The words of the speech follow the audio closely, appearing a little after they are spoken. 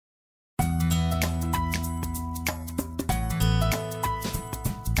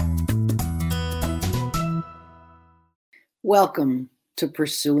Welcome to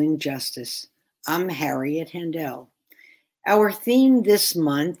Pursuing Justice. I'm Harriet Handel. Our theme this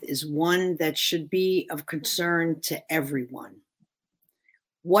month is one that should be of concern to everyone.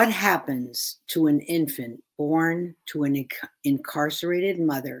 What happens to an infant born to an incarcerated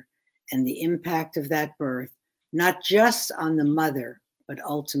mother and the impact of that birth, not just on the mother, but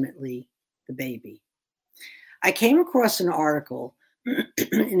ultimately the baby? I came across an article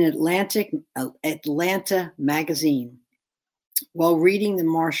in Atlanta magazine while reading the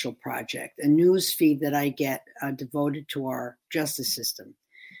Marshall Project, a news feed that I get devoted to our justice system.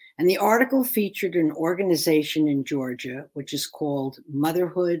 And the article featured an organization in Georgia, which is called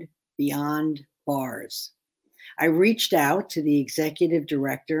Motherhood Beyond Bars. I reached out to the executive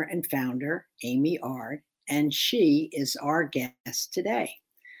director and founder, Amy Ard, and she is our guest today.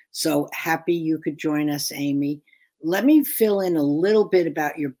 So happy you could join us, Amy. Let me fill in a little bit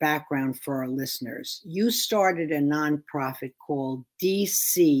about your background for our listeners. You started a nonprofit called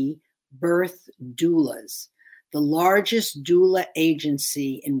DC Birth Doulas, the largest doula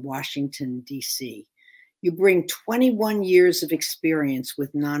agency in Washington, D.C. You bring 21 years of experience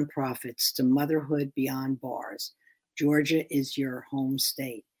with nonprofits to Motherhood Beyond Bars. Georgia is your home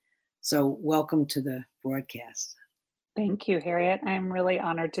state. So welcome to the broadcast. Thank you, Harriet. I'm really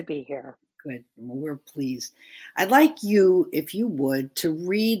honored to be here. Good. Well, we're pleased. I'd like you, if you would, to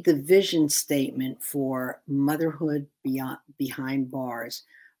read the vision statement for Motherhood Beyond Bars.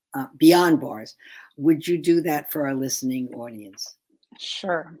 Would you do that for our listening audience?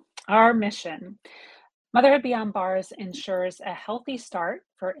 Sure. Our mission, Motherhood Beyond Bars, ensures a healthy start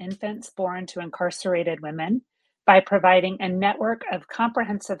for infants born to incarcerated women by providing a network of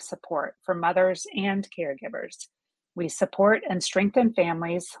comprehensive support for mothers and caregivers. We support and strengthen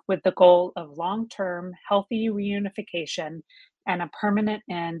families with the goal of long-term healthy reunification and a permanent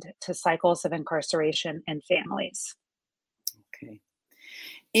end to cycles of incarceration in families. Okay.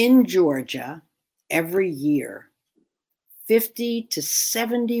 In Georgia, every year, 50 to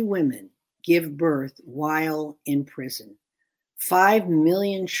 70 women give birth while in prison. 5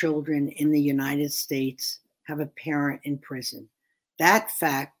 million children in the United States have a parent in prison. That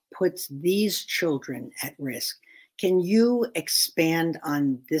fact puts these children at risk. Can you expand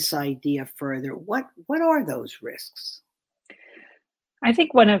on this idea further? What are those risks? I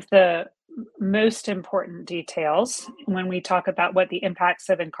think one of the most important details when we talk about what the impacts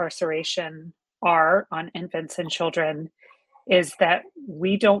of incarceration are on infants and children is that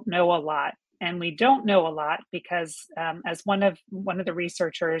we don't know a lot. And we don't know a lot because, as one of the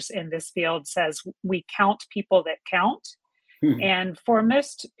researchers in this field says, we count people that count. And for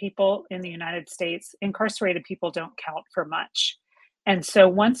most people in the United States, incarcerated people don't count for much. And so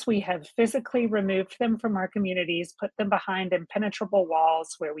once we have physically removed them from our communities, put them behind impenetrable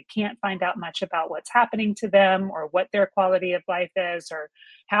walls where we can't find out much about what's happening to them or what their quality of life is or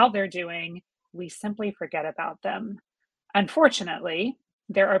how they're doing, we simply forget about them. Unfortunately,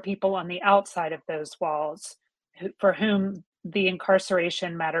 there are people on the outside of those walls for whom the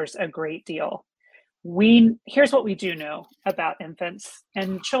incarceration matters a great deal. Here's what we do know about infants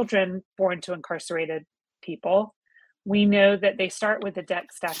and children born to incarcerated people. We know that they start with a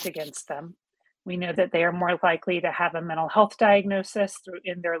deck stacked against them. We know that they are more likely to have a mental health diagnosis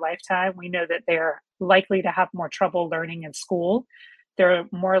in their lifetime. We know that they're likely to have more trouble learning in school. They're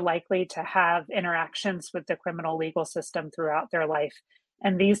more likely to have interactions with the criminal legal system throughout their life.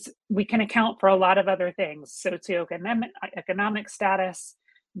 And these, we can account for a lot of other things, socioeconomic status,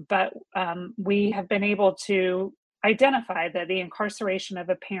 but we have been able to identify that the incarceration of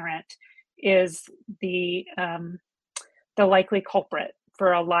a parent is the likely culprit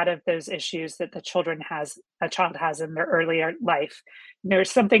for a lot of those issues that a child has in their earlier life.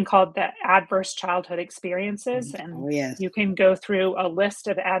 There's something called the adverse childhood experiences, and you can go through a list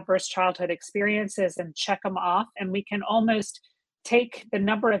of adverse childhood experiences and check them off, and we can almost take the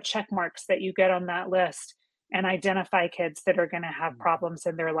number of check marks that you get on that list and identify kids that are going to have problems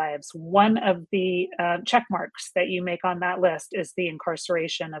in their lives. One of the check marks that you make on that list is the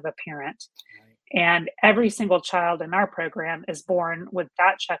incarceration of a parent. And every single child in our program is born with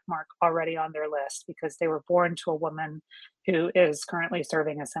that check mark already on their list because they were born to a woman who is currently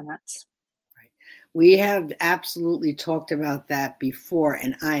serving a sentence. Right. We have absolutely talked about that before,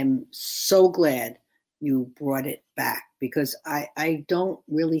 and I'm so glad you brought it back because I don't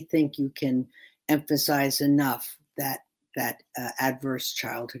really think you can emphasize enough that adverse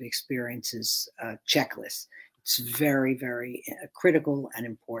childhood experiences checklist. It's very, very critical and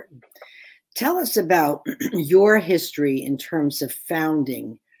important. Tell us about your history in terms of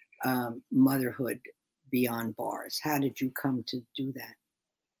founding Motherhood Beyond Bars. How did you come to do that?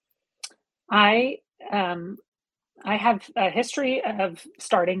 I I have a history of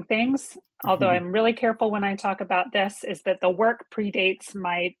starting things, although I'm really careful when I talk about this, is that the work predates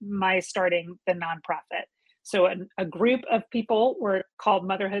my starting the nonprofit. So a group of people were called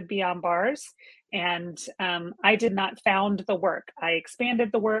Motherhood Beyond Bars, and I did not found the work. I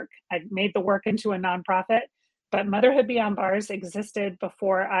expanded the work. I made the work into a nonprofit, but Motherhood Beyond Bars existed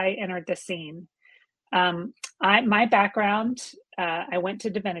before I entered the scene. Um, my background, I went to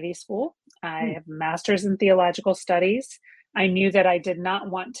divinity school. I have a master's in theological studies. I knew that I did not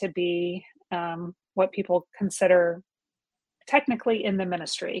want to be what people consider technically in the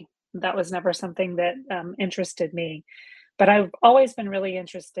ministry. That was never something that interested me. But I've always been really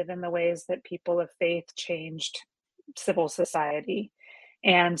interested in the ways that people of faith changed civil society.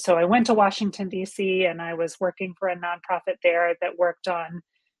 And so I went to Washington, D.C., and I was working for a nonprofit there that worked on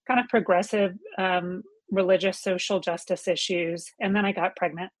kind of progressive religious social justice issues. And then I got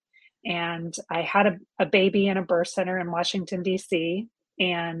pregnant and I had a baby in a birth center in Washington, D.C.,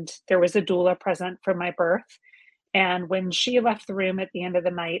 and there was a doula present for my birth. And when she left the room at the end of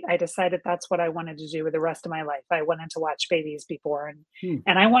the night, I decided that's what I wanted to do with the rest of my life. I wanted to watch babies be born. Hmm.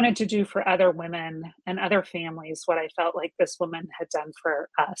 And I wanted to do for other women and other families what I felt like this woman had done for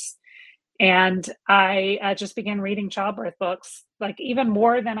us. And I just began reading childbirth books, like even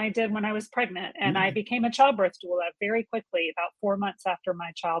more than I did when I was pregnant. And I became a childbirth doula very quickly, about 4 months after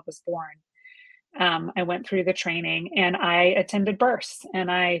my child was born. I went through the training and I attended births and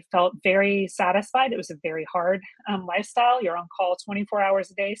I felt very satisfied. It was a very hard lifestyle. You're on call 24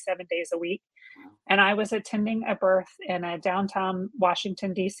 hours a day, 7 days a week. And I was attending a birth in a downtown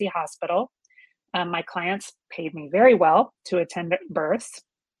Washington, D.C. hospital. My clients paid me very well to attend births.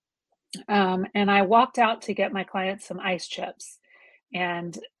 And I walked out to get my clients some ice chips.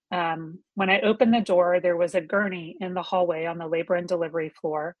 And when I opened the door, there was a gurney in the hallway on the labor and delivery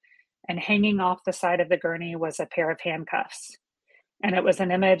floor. And hanging off the side of the gurney was a pair of handcuffs. And it was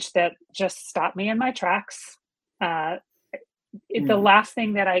an image that just stopped me in my tracks. The last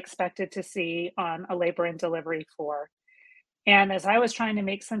thing that I expected to see on a labor and delivery floor. And as I was trying to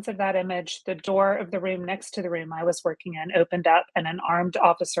make sense of that image, the door of the room next to the room I was working in opened up and an armed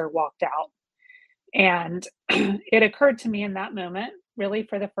officer walked out. And it occurred to me in that moment, really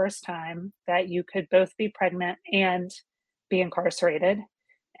for the first time, that you could both be pregnant and be incarcerated,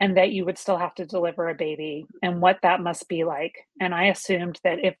 and that you would still have to deliver a baby and what that must be like. And I assumed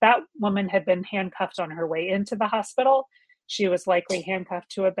that if that woman had been handcuffed on her way into the hospital, she was likely handcuffed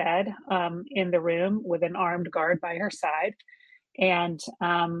to a bed in the room with an armed guard by her side. And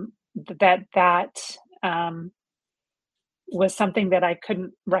that was something that I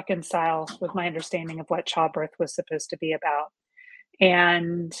couldn't reconcile with my understanding of what childbirth was supposed to be about.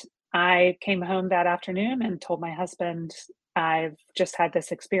 And I came home that afternoon and told my husband, I've just had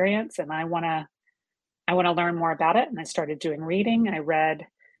this experience and I want to learn more about it. And I started doing reading. I read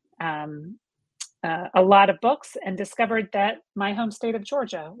a lot of books and discovered that my home state of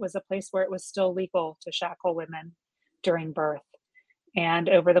Georgia was a place where it was still legal to shackle women during birth. And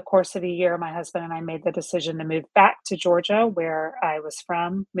over the course of a year, my husband and I made the decision to move back to Georgia, where I was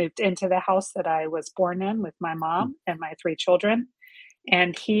from, moved into the house that I was born in with my mom and my 3 children.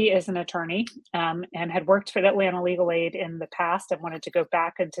 And he is an attorney and had worked for the Atlanta Legal Aid in the past and wanted to go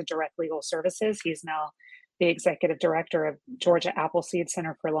back into direct legal services. He's now the executive director of Georgia Appleseed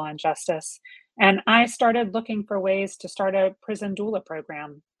Center for Law and Justice. And I started looking for ways to start a prison doula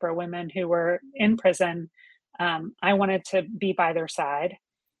program for women who were in prison. I wanted to be by their side.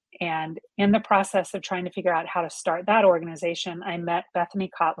 And in the process of trying to figure out how to start that organization, I met Bethany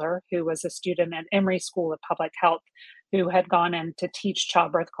Kotler, who was a student at Emory School of Public Health, who had gone in to teach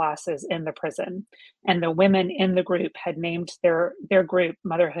childbirth classes in the prison. And the women in the group had named their group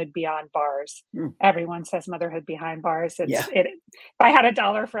Motherhood Beyond Bars. Everyone says Motherhood Behind Bars. If I had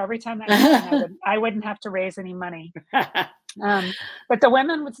 $1 for every time that happened, I wouldn't have to raise any money. But the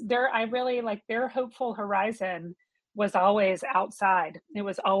women was there. I really like their hopeful horizon was always outside. It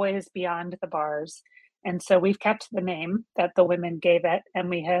was always beyond the bars. And so we've kept the name that the women gave it. And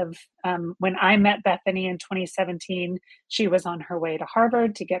we have, when I met Bethany in 2017, she was on her way to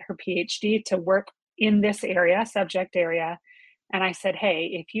Harvard to get her PhD to work in this area, subject area. And I said, hey,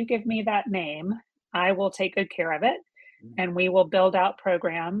 if you give me that name, I will take good care of it. And we will build out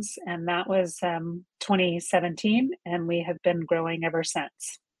programs. And that was 2017. And we have been growing ever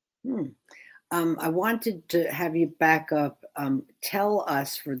since. I wanted to have you back up. Tell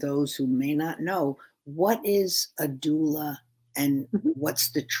us, for those who may not know, what is a doula and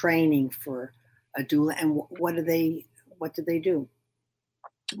what's the training for a doula and what do they do?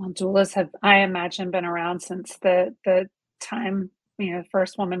 Well, doulas have, I imagine, been around since the time, the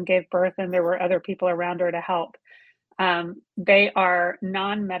first woman gave birth and there were other people around her to help. They are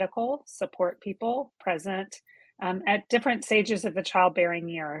non-medical support people present at different stages of the childbearing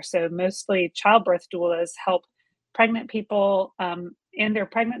year. So mostly childbirth doulas help pregnant people in their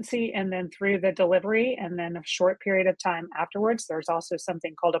pregnancy and then through the delivery and then a short period of time afterwards. There's also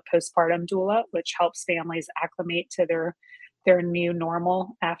something called a postpartum doula, which helps families acclimate to their new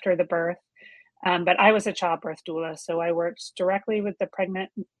normal after the birth. But I was a childbirth doula, so I worked directly with the pregnant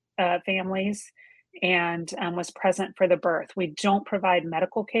families and was present for the birth. We don't provide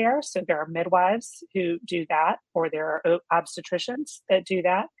medical care, so there are midwives who do that, or there are obstetricians that do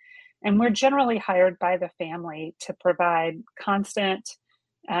that. And we're generally hired by the family to provide constant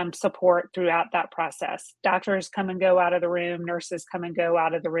support throughout that process. Doctors come and go out of the room, nurses come and go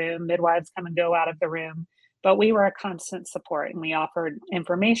out of the room, midwives come and go out of the room. But we were a constant support and we offered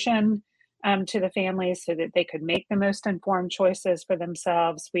information to the families so that they could make the most informed choices for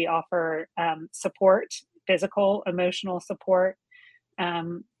themselves. We offer support, physical, emotional support.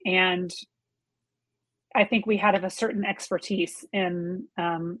 And I think we had a certain expertise in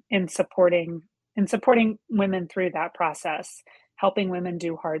supporting women through that process, helping women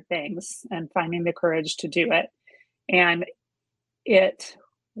do hard things and finding the courage to do it. And it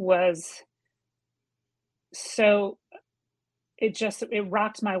was so it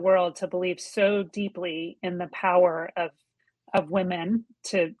rocked my world to believe so deeply in the power of women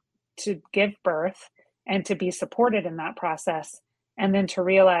to give birth and to be supported in that process, and then to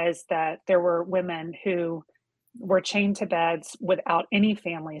realize that there were women who were chained to beds without any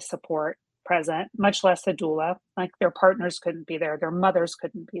family support present, much less a doula. Like their partners couldn't be there, their mothers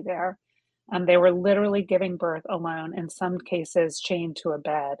couldn't be there. They were literally giving birth alone, in some cases chained to a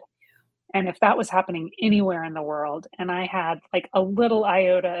bed. And if that was happening anywhere in the world, and I had like a little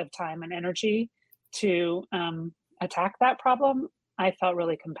iota of time and energy to attack that problem, I felt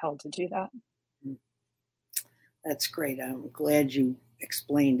really compelled to do that. That's great. I'm glad you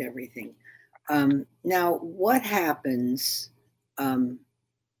explained everything. Now, what happens after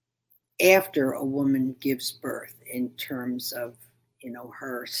a woman gives birth in terms of,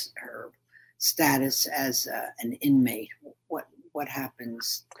 her status as an inmate? What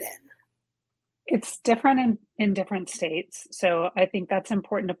happens then? It's different in different states. So I think that's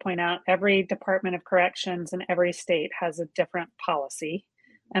important to point out. Every Department of Corrections in every state has a different policy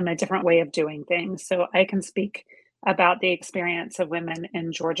and a different way of doing things. So I can speak about the experience of women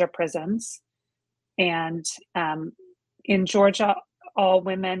in Georgia prisons. And in Georgia, all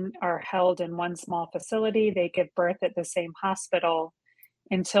women are held in one small facility. They give birth at the same hospital.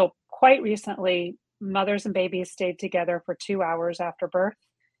 Until quite recently, mothers and babies stayed together for 2 hours after birth.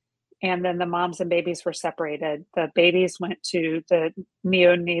 And then the moms and babies were separated. The babies went to the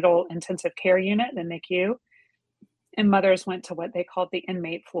neonatal intensive care unit, the NICU, and mothers went to what they called the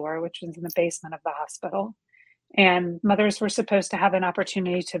inmate floor, which was in the basement of the hospital. And mothers were supposed to have an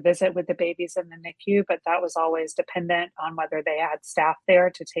opportunity to visit with the babies in the NICU, but that was always dependent on whether they had staff there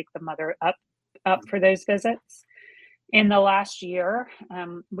to take the mother up for those visits. In the last year,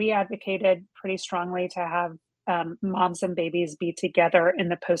 we advocated pretty strongly to have moms and babies be together in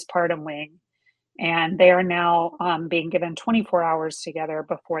the postpartum wing. And they are now being given 24 hours together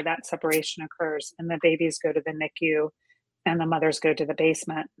before that separation occurs. And the babies go to the NICU and the mothers go to the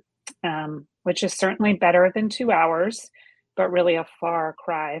basement, which is certainly better than 2 hours, but really a far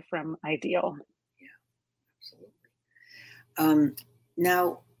cry from ideal. Yeah, absolutely.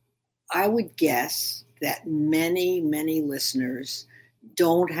 Now, I would guess that many listeners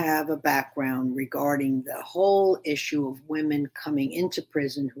don't have a background regarding the whole issue of women coming into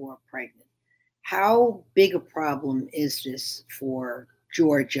prison who are pregnant. How big a problem is this for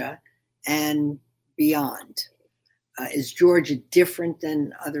Georgia and beyond? Is Georgia different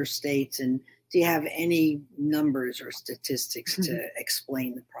than other states? And do you have any numbers or statistics to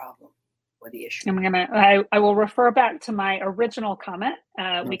explain the problem or the issue? I will refer back to my original comment.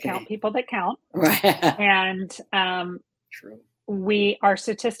 We count people that count. Right. And True. Our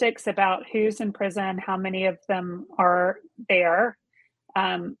statistics about who's in prison, how many of them are there.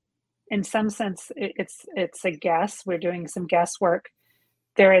 In some sense, it's a guess. We're doing some guesswork.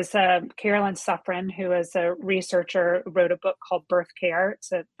 There is Carolyn Suffren, who is a researcher, wrote a book called Birth Care.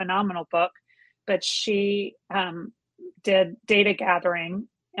 It's a phenomenal book, but she did data gathering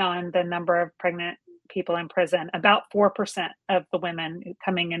on the number of pregnant people in prison. About 4% of the women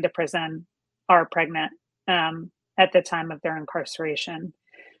coming into prison are pregnant at the time of their incarceration.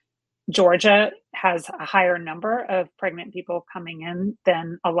 Georgia has a higher number of pregnant people coming in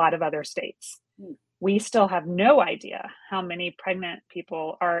than a lot of other states. We still have no idea how many pregnant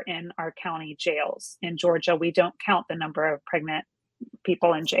people are in our county jails. In Georgia, we don't count the number of pregnant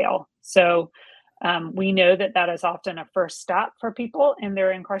people in jail. So We know that that is often a first stop for people in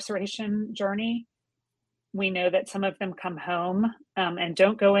their incarceration journey. We know that some of them come home and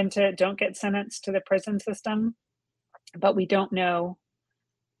don't get sentenced to the prison system, but we don't know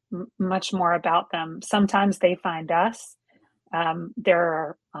much more about them. Sometimes they find us. There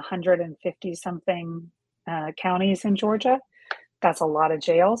are 150 something counties in Georgia. That's a lot of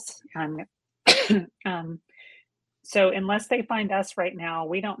jails. Um, so unless they find us right now,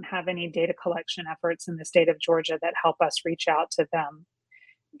 we don't have any data collection efforts in the state of Georgia that help us reach out to them.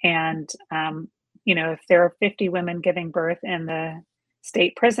 And if there are 50 women giving birth in the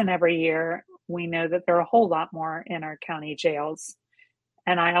state prison every year, we know that there are a whole lot more in our county jails.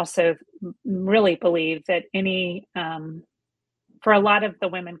 And I also really believe that for a lot of the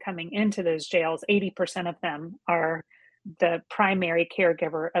women coming into those jails, 80% of them are the primary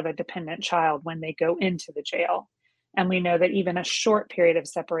caregiver of a dependent child when they go into the jail. And we know that even a short period of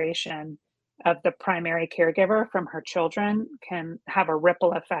separation of the primary caregiver from her children can have a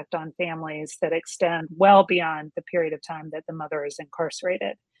ripple effect on families that extend well beyond the period of time that the mother is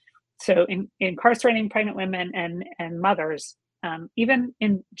incarcerated. So incarcerating pregnant women and mothers, even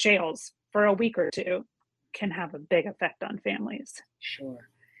in jails for a week or two, can have a big effect on families. Sure.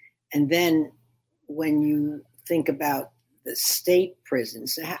 And then when you think about the state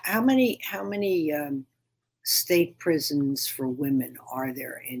prisons, how many state prisons for women are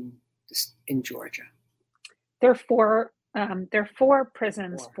there in Georgia? There are four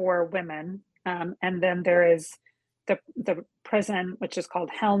prisons for women, and then there is the prison, which is called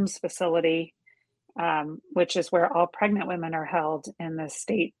Helms Facility, which is where all pregnant women are held in the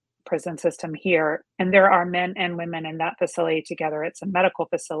state prison system here. And there are men and women in that facility together. It's a medical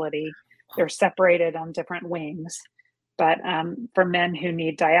facility. They're separated on different wings. But for men who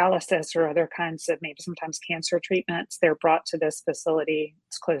need dialysis or other kinds of maybe sometimes cancer treatments, they're brought to this facility.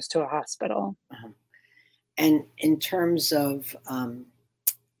 It's close to a hospital. Uh-huh. And in terms of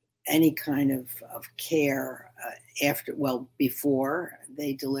any kind of care before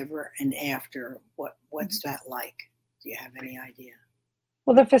they deliver and after, what's that like? Do you have any idea?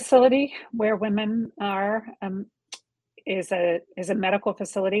 Well, the facility where women are is a medical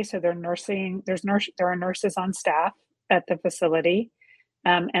facility, so they're nursing. There are nurses on staff at the facility,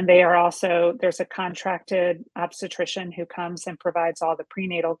 and they are also there's a contracted obstetrician who comes and provides all the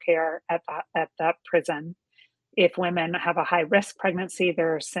prenatal care at that prison. If women have a high risk pregnancy,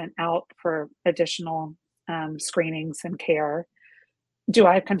 they're sent out for additional screenings and care. Do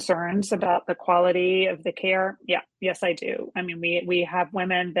I have concerns about the quality of the care? Yeah, yes, I do. I mean, we have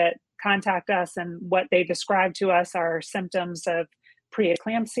women that contact us, and what they describe to us are symptoms of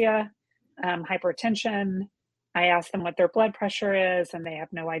preeclampsia, hypertension. I ask them what their blood pressure is, and they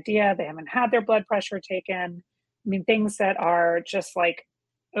have no idea. They haven't had their blood pressure taken. I mean, things that are just like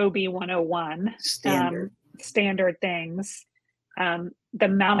OB 101, standard things. The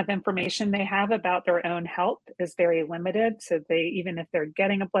amount of information they have about their own health is very limited. So even if they're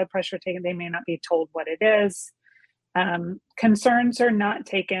getting a blood pressure taken, they may not be told what it is. Concerns are not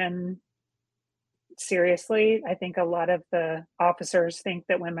taken seriously. I think a lot of the officers think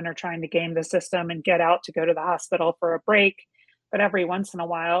that women are trying to game the system and get out to go to the hospital for a break. But every once in a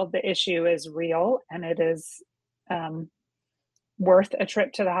while, the issue is real, and it is worth a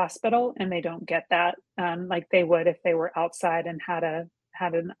trip to the hospital, and they don't get that like they would if they were outside and had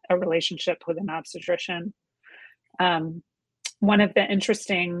a relationship with an obstetrician. One of the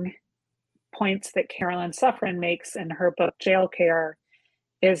interesting points that Carolyn Suffren makes in her book Jail Care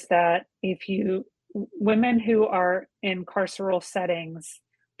is that women who are in carceral settings,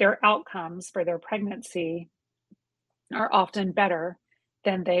 their outcomes for their pregnancy are often better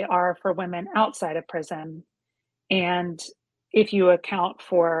than they are for women outside of prison. And if you account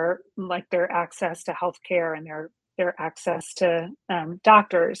for like their access to healthcare and their access to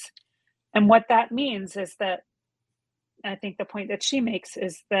doctors. And what that means is that I think the point that she makes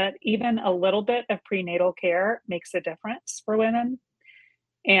is that even a little bit of prenatal care makes a difference for women.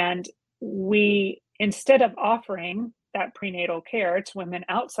 And instead of offering that prenatal care to women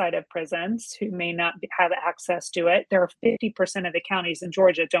outside of prisons who may not have access to it, there are 50% of the counties in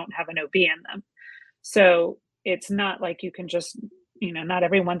Georgia don't have an OB in them. So it's not like you can just, not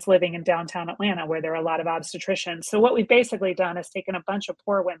everyone's living in downtown Atlanta where there are a lot of obstetricians. So what we've basically done is taken a bunch of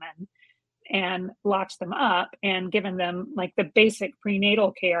poor women and locked them up and given them like the basic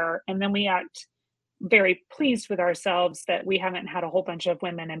prenatal care. And then we act very pleased with ourselves that we haven't had a whole bunch of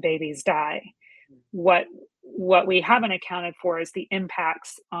women and babies die. What we haven't accounted for is the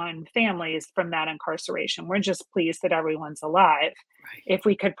impacts on families from that incarceration. We're just pleased that everyone's alive. Right. If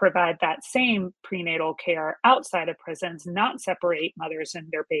we could provide that same prenatal care outside of prisons, not separate mothers and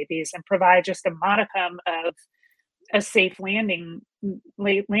their babies, and provide just a modicum of a safe landing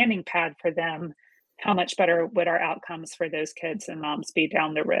pad for them, how much better would our outcomes for those kids and moms be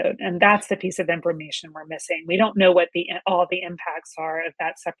down the road? And that's the piece of information we're missing. We don't know what all the impacts are of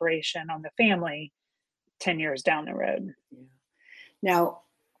that separation on the family 10 years down the road. Yeah. Now,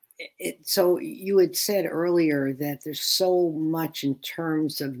 so you had said earlier that there's so much in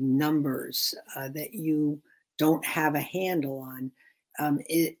terms of numbers that you don't have a handle on.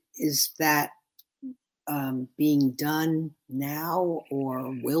 Is that being done now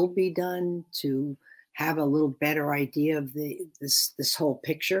or will be done to have a little better idea of this whole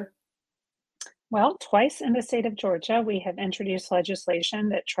picture? Well, twice in the state of Georgia, we have introduced legislation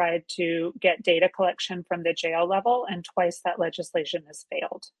that tried to get data collection from the jail level, and twice that legislation has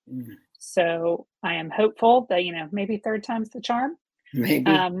failed. Mm, So I am hopeful that, maybe third time's the charm. maybe.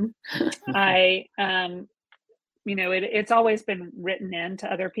 It's always been written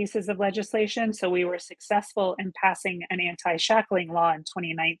into other pieces of legislation. So we were successful in passing an anti-shackling law in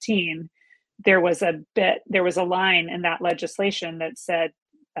 2019. There was a line in that legislation that said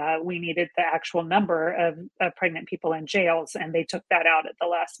we needed the actual number of pregnant people in jails, and they took that out at the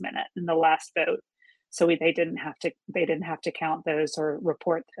last minute in the last vote. So they didn't have to count those or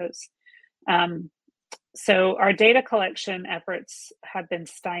report those. So our data collection efforts have been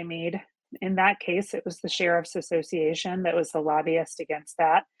stymied. In that case, it was the Sheriff's Association that was the lobbyist against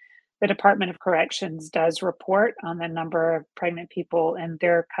that. The Department of Corrections does report on the number of pregnant people in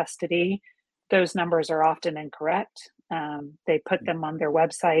their custody. Those numbers are often incorrect. They put them on their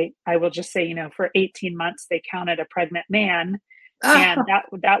website. I will just say, for 18 months, they counted a pregnant man. And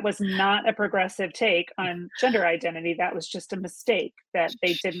that was not a progressive take on gender identity. That was just a mistake that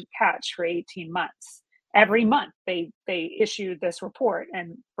they didn't catch for 18 months. Every month they issued this report,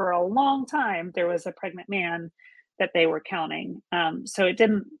 and for a long time there was a pregnant man that they were counting. So it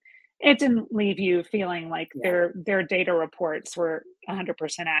didn't leave you feeling like their data reports were 100%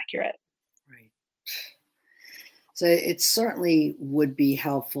 accurate. Right. So it certainly would be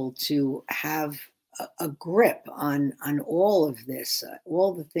helpful to have a grip on all of this,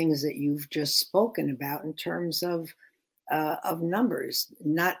 all the things that you've just spoken about in terms of numbers,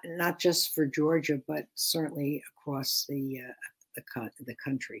 not just for Georgia, but certainly across the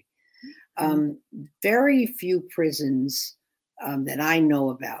country. Very few prisons that I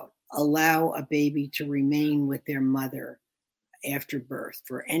know about allow a baby to remain with their mother after birth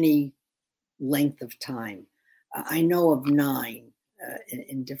for any length of time. I know of 9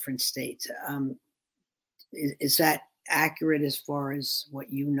 in different states. Is that accurate as far as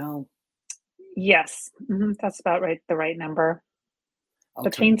what you know? Yes, that's about right. The right number. Okay.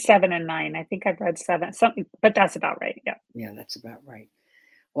 Between 7 and 9. I think I've read 7, something, but that's about right. Yeah. Yeah, that's about right.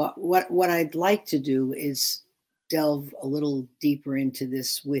 Well, what I'd like to do is delve a little deeper into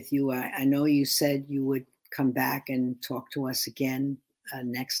this with you. I know you said you would come back and talk to us again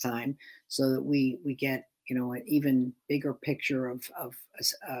next time, so that we get an even bigger picture of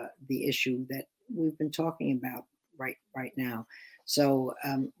the issue that we've been talking about right now. So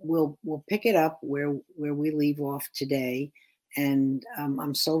we'll pick it up where we leave off today, and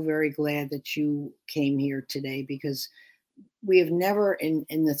I'm so very glad that you came here today, because we have never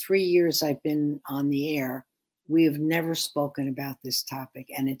in the 3 years I've been on the air, we have never spoken about this topic,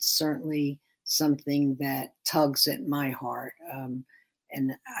 and it's certainly something that tugs at my heart,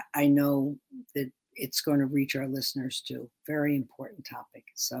 and I know that it's going to reach our listeners too. Very important topic.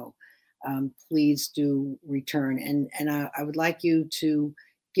 So please do return. And I would like you to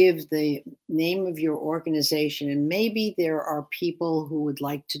give the name of your organization, and maybe there are people who would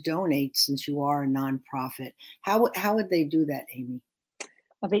like to donate, since you are a nonprofit. How would they do that, Amy?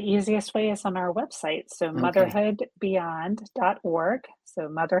 Well, the easiest way is on our website. So motherhoodbeyond.org. So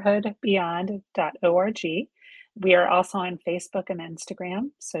motherhoodbeyond.org. We are also on Facebook and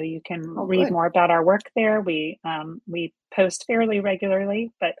Instagram, so you can read more about our work there. We post fairly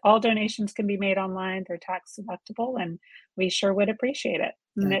regularly, but all donations can be made online. They're tax deductible, and we sure would appreciate it.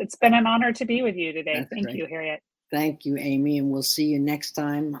 And it's been an honor to be with you today. Thank you, Harriet. Thank you, Amy, and we'll see you next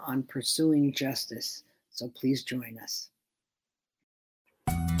time on Pursuing Justice. So please join us.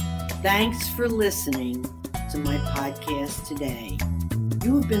 Thanks for listening to my podcast today.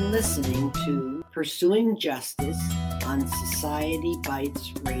 You have been listening to Pursuing Justice on Society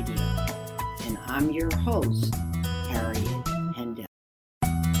Bites Radio, and I'm your host, Harriet